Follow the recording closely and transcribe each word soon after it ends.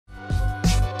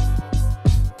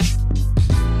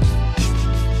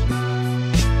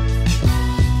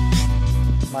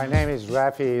My name is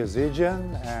Raffi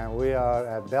Yazijian, and we are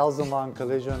at Bells Vaughn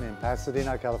Collision in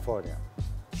Pasadena, California.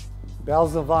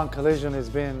 Bells Vaughn Collision has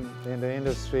been in the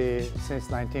industry since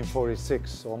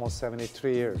 1946, almost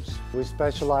 73 years. We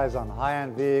specialize on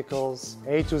high-end vehicles,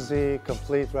 A to Z,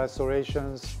 complete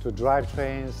restorations to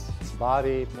drivetrains,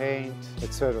 body, paint,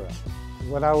 etc.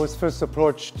 When I was first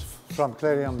approached from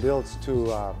Clarion Builds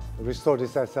to restore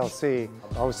this SLC,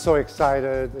 I was so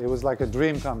excited. It was like a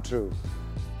dream come true.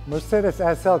 Mercedes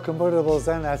SL convertibles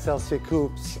and SLC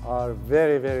coupes are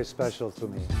very, very special to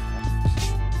me.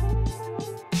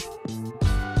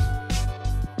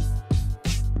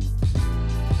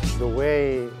 The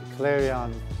way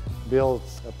Clarion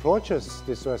Builds approaches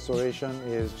this restoration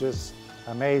is just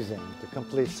amazing. The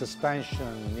complete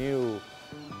suspension, new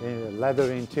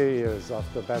leather interiors of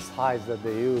the best hides that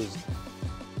they used.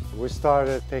 We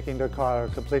started taking the car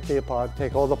completely apart,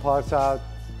 take all the parts out,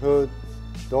 hood,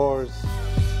 doors.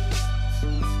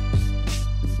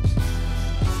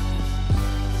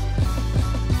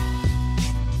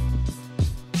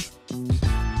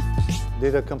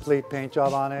 Did a complete paint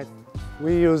job on it.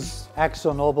 We use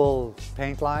AkzoNobel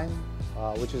paint line,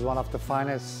 which is one of the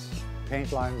finest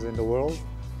paint lines in the world.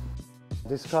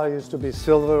 This car used to be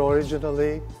silver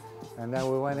originally, and then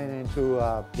we went into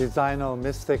Designo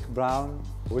Mystic Brown,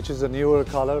 which is a newer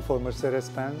color for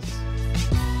Mercedes-Benz.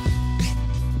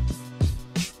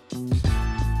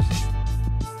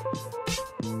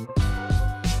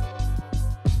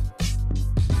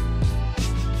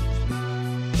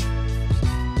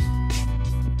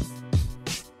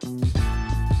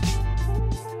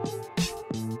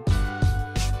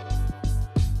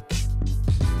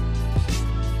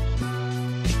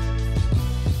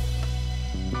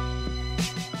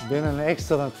 Been an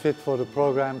excellent fit for the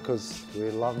program because we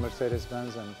love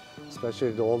Mercedes-Benz, and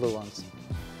especially the older ones.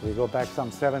 We go back some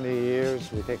 70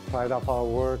 years, we take pride of our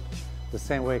work, the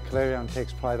same way Clarion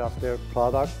takes pride of their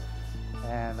product,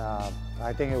 and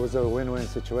I think it was a win-win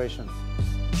situation.